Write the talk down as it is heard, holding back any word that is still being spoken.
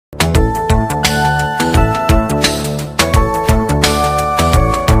You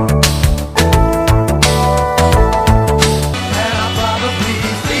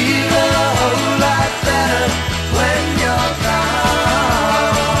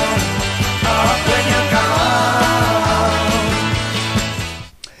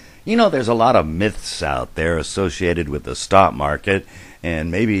know, there's a lot of myths out there associated with the stock market, and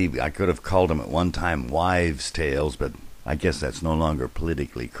maybe I could have called them at one time wives' tales, but I guess that's no longer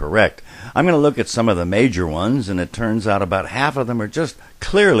politically correct. I'm going to look at some of the major ones, and it turns out about half of them are just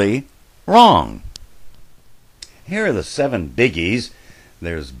clearly wrong. Here are the 7 biggies.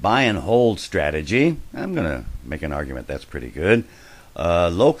 There's buy and hold strategy. I'm going to make an argument that's pretty good.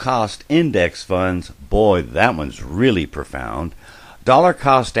 Low-cost index funds. Boy, that one's really profound. Dollar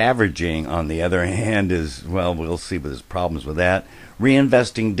cost averaging, on the other hand, is, well, we'll see there's problems with that.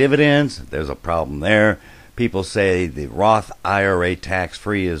 Reinvesting dividends, there's a problem there. People say the Roth IRA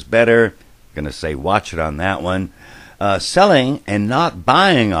tax-free is better. Going to say watch it on that one. Selling and not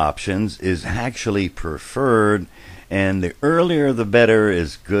buying options is actually preferred, and the earlier the better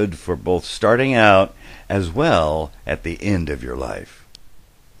is good for both starting out as well at the end of your life.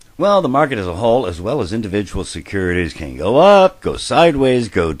 Well, the market as a whole, as well as individual securities, can go up, go sideways,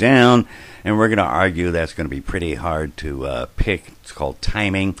 go down, and we're going to argue that's going to be pretty hard to pick. It's called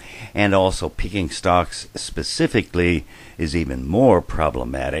timing, and also picking stocks specifically is even more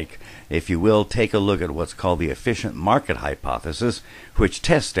problematic. If you will, take a look at what's called the efficient market hypothesis, which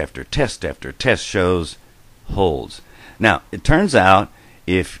test after test after test shows holds. Now, it turns out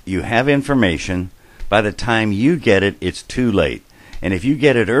if you have information, by the time you get it, it's too late. And if you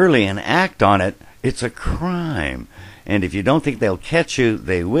get it early and act on it, it's a crime. And if you don't think they'll catch you,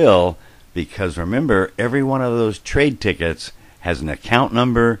 they will, because remember, every one of those trade tickets has an account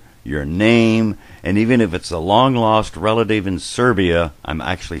number, your name, and even if it's a long-lost relative in Serbia, I'm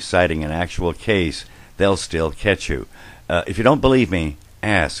actually citing an actual case, they'll still catch you. If you don't believe me,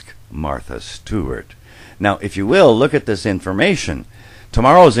 ask Martha Stewart. Now, if you will, look at this information.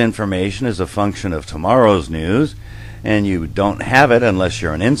 Tomorrow's information is a function of tomorrow's news, and you don't have it unless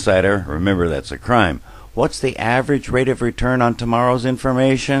you're an insider. Remember, that's a crime. What's the average rate of return on tomorrow's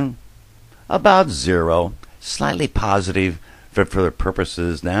information? About 0. Slightly positive, but for the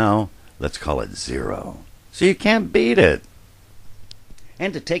purposes now, let's call it 0. So you can't beat it.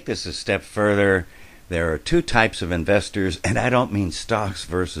 And to take this a step further, there are 2 types of investors, and I don't mean stocks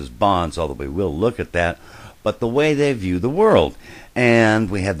versus bonds, although we will look at that, but the way they view the world. And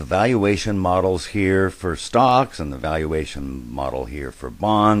we have the valuation models here for stocks and the valuation model here for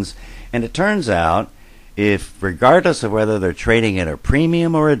bonds. And it turns out, if regardless of whether they're trading at a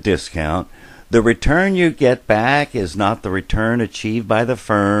premium or a discount, the return you get back is not the return achieved by the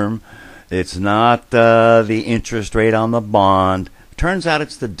firm. It's not the interest rate on the bond. Turns out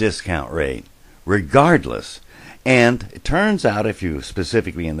it's the discount rate, regardless. And it turns out, if you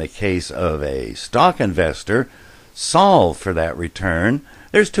specifically in the case of a stock investor solve for that return,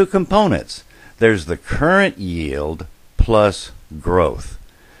 there's 2 components. There's the current yield plus growth.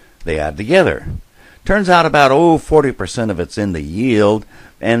 They add together. Turns out about 40% of it's in the yield,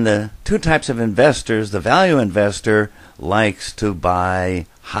 and the 2 types of investors, the value investor likes to buy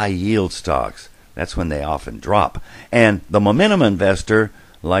high yield stocks. That's when they often drop. And the momentum investor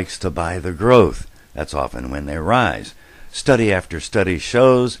likes to buy the growth. That's often when they rise. Study after study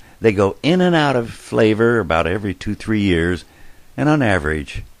shows they go in and out of flavor about every 2-3 years, and on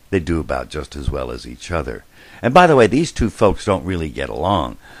average, they do about just as well as each other. And by the way, these 2 folks don't really get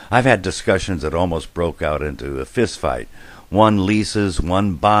along. I've had discussions that almost broke out into a fist fight. One leases,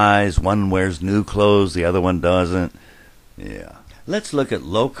 one buys, one wears new clothes, the other one doesn't. Yeah. Let's look at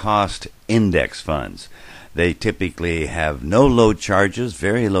low-cost index funds. They typically have no load charges,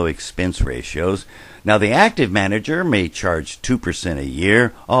 very low expense ratios. Now, the active manager may charge 2% a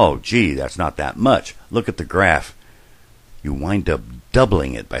year. Oh, gee, that's not that much. Look at the graph. You wind up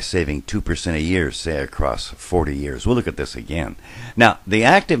doubling it by saving 2% a year, say, across 40 years. We'll look at this again. Now, the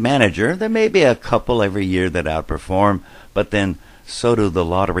active manager, there may be a couple every year that outperform, but then so do the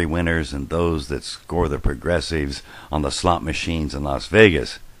lottery winners and those that score the progressives on the slot machines in Las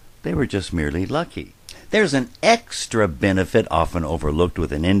Vegas. They were just merely lucky. There's an extra benefit often overlooked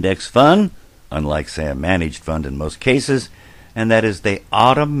with an index fund, unlike, say, a managed fund in most cases, and that is they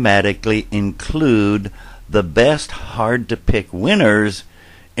automatically include the best hard-to-pick winners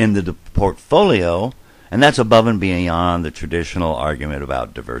in the portfolio, and that's above and beyond the traditional argument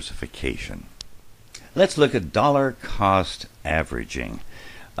about diversification. Let's look at dollar cost averaging.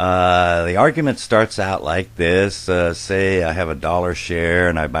 The argument starts out like this. Say I have $1 share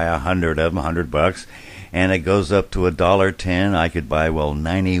and I buy 100 of them, $100, and it goes up to $1.10, I could buy,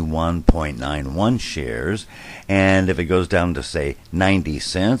 91.91 shares. And if it goes down to, say, 90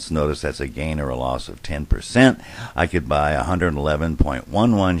 cents, notice that's a gain or a loss of 10%, I could buy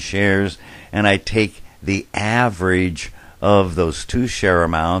 111.11 shares, and I take the average of those two share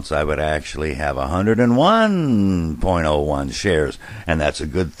amounts, I would actually have 101.01 shares, and that's a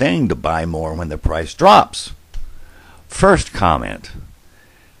good thing to buy more when the price drops. First comment,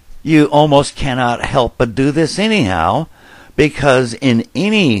 you almost cannot help but do this anyhow, because in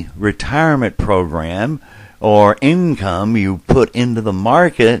any retirement program or income you put into the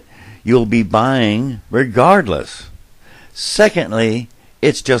market, you'll be buying regardless. Secondly,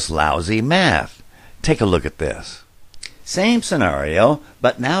 it's just lousy math. Take a look at this. Same scenario,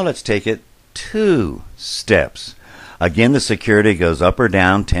 but now let's take it 2 steps. Again, the security goes up or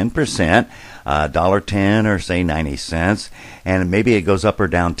down 10%, $1.10 or say 90 cents, and maybe it goes up or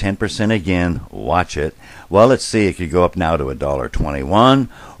down 10% again. Watch it. Well, let's see. It could go up now to $1.21,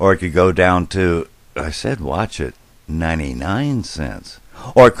 or it could go down to, I said watch it, 99 cents.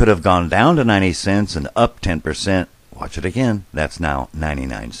 Or it could have gone down to 90 cents and up 10%. Watch it again. That's now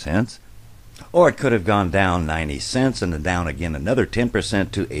 99 cents. Or it could have gone down 90 cents and then down again another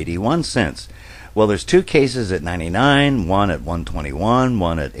 10% to 81 cents. Well, there's 2 cases at 99, one at 121,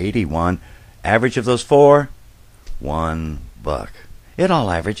 one at 81. Average of those 4, $1. It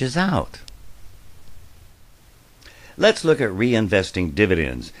all averages out. Let's look at reinvesting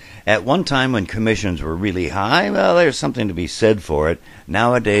dividends. At one time when commissions were really high, well, there's something to be said for it.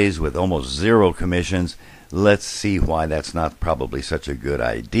 Nowadays, with almost 0 commissions, let's see why that's not probably such a good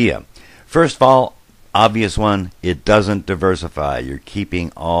idea. First of all, obvious one, it doesn't diversify. You're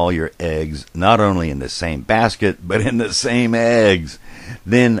keeping all your eggs not only in the same basket, but in the same eggs.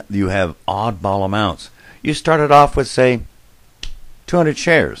 Then you have oddball amounts. You started off with, say, 200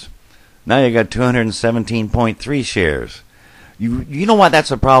 shares. Now you got 217.3 shares. You know why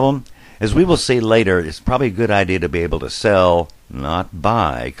that's a problem? As we will see later, it's probably a good idea to be able to sell, not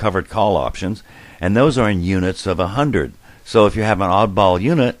buy, covered call options, and those are in units of 100. So if you have an oddball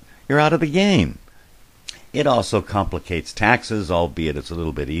unit, you're out of the game. It also complicates taxes, albeit it's a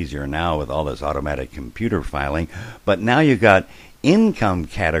little bit easier now with all this automatic computer filing. But now you've got income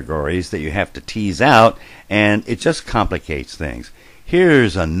categories that you have to tease out, and it just complicates things.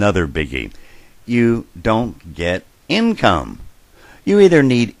 Here's another biggie. You don't get income. You either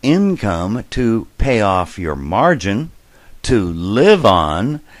need income to pay off your margin, to live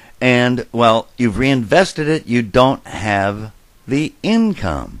on, and, well, you've reinvested it, you don't have the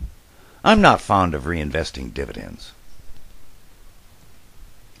income. I'm not fond of reinvesting dividends.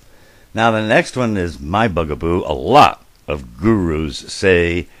 Now the next one is my bugaboo. A lot of gurus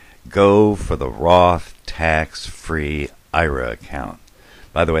say go for the Roth tax-free IRA account.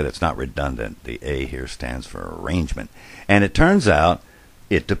 By the way, that's not redundant. The A here stands for arrangement. And it turns out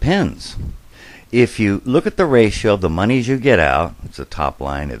it depends. If you look at the ratio of the monies you get out, it's the top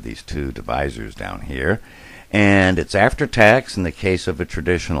line of these 2 divisors down here, and it's after tax in the case of a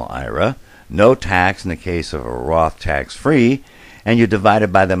traditional IRA, no tax in the case of a Roth tax-free, and you divide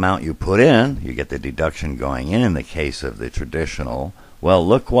it by the amount you put in, you get the deduction going in the case of the traditional. Well,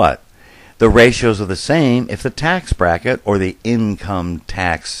 look what? The ratios are the same if the tax bracket or the income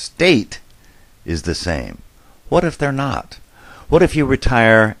tax state is the same. What if they're not? What if you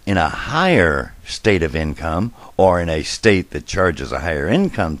retire in a higher state of income or in a state that charges a higher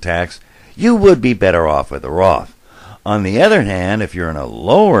income tax? You would be better off with a Roth. On the other hand, if you're in a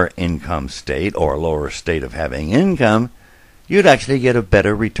lower income state or a lower state of having income, you'd actually get a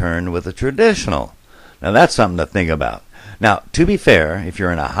better return with a traditional. Now that's something to think about. Now, to be fair, if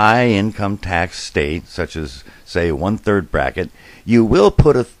you're in a high income tax state, such as, say, 1/3 bracket, you will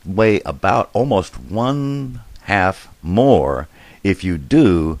put away about almost 1/2 more if you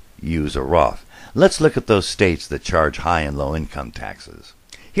do use a Roth. Let's look at those states that charge high and low income taxes.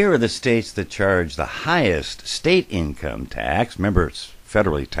 Here are the states that charge the highest state income tax. Remember, it's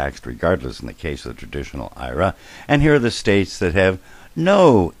federally taxed regardless in the case of the traditional IRA. And here are the states that have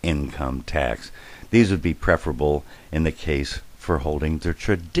no income tax. These would be preferable in the case for holding the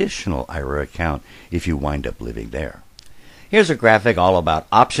traditional IRA account if you wind up living there. Here's a graphic all about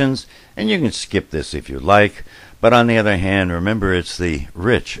options, and you can skip this if you like. But on the other hand, remember it's the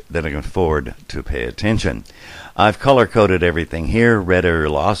rich that can afford to pay attention. I've color-coded everything here. Red are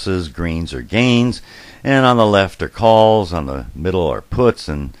losses, greens are gains, and on the left are calls, on the middle are puts,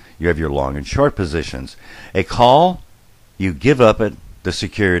 and you have your long and short positions. A call, you give up the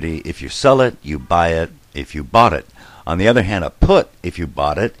security. If you sell it, you buy it if you bought it. On the other hand, a put, if you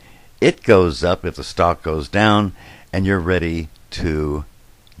bought it, it goes up if the stock goes down, and you're ready to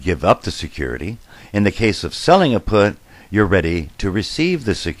give up the security. In the case of selling a put, you're ready to receive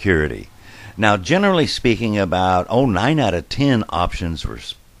the security. Now, generally speaking, about 9 out of 10 options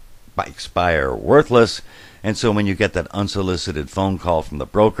expire worthless, and so when you get that unsolicited phone call from the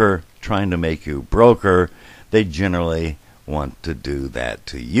broker trying to make you broker, they generally want to do that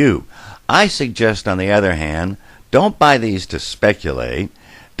to you. I suggest, on the other hand, don't buy these to speculate.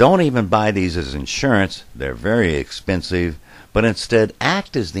 Don't even buy these as insurance. They're very expensive, but instead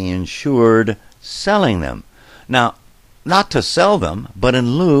act as the insured selling them. Now, not to sell them, but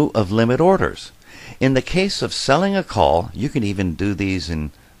in lieu of limit orders. In the case of selling a call, you can even do these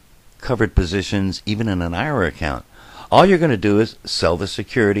in covered positions, even in an IRA account. All you're going to do is sell the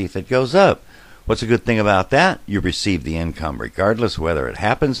security if it goes up. What's a good thing about that? You receive the income regardless whether it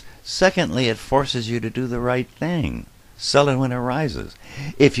happens. Secondly, it forces you to do the right thing. Sell it when it rises.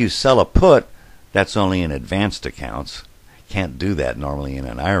 If you sell a put, that's only in advanced accounts. Can't do that normally in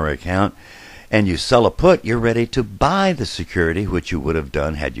an IRA account. And you sell a put, you're ready to buy the security, which you would have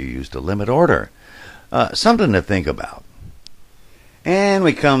done had you used a limit order. Something to think about. And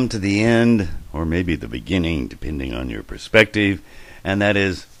we come to the end, or maybe the beginning, depending on your perspective, and that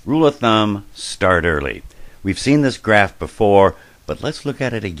is, rule of thumb, start early. We've seen this graph before, but let's look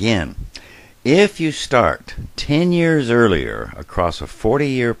at it again. If you start 10 years earlier across a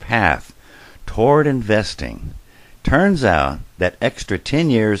 40-year path toward investing, turns out that extra 10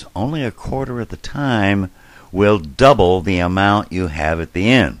 years, only a quarter of the time, will double the amount you have at the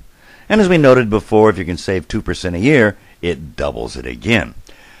end. And as we noted before, if you can save 2% a year, it doubles it again.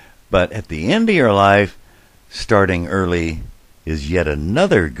 But at the end of your life, starting early is yet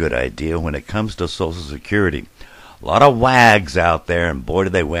another good idea when it comes to Social Security. A lot of wags out there, and boy,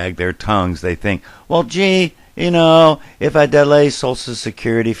 do they wag their tongues. They think, well, gee, if I delay Social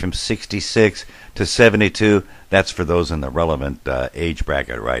Security from 66 to 72, that's for those in the relevant age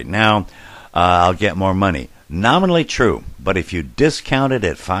bracket right now, I'll get more money. Nominally true, but if you discount it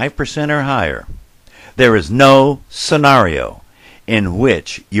at 5% or higher, there is no scenario in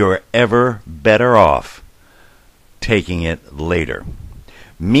which you're ever better off taking it later.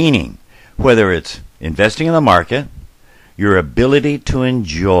 Meaning, whether it's investing in the market, your ability to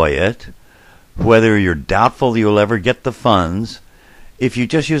enjoy it, whether you're doubtful you'll ever get the funds, if you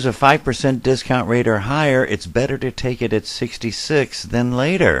just use a 5% discount rate or higher, it's better to take it at 66 than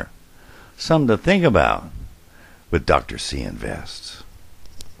later. Something to think about with Dr. C Invests.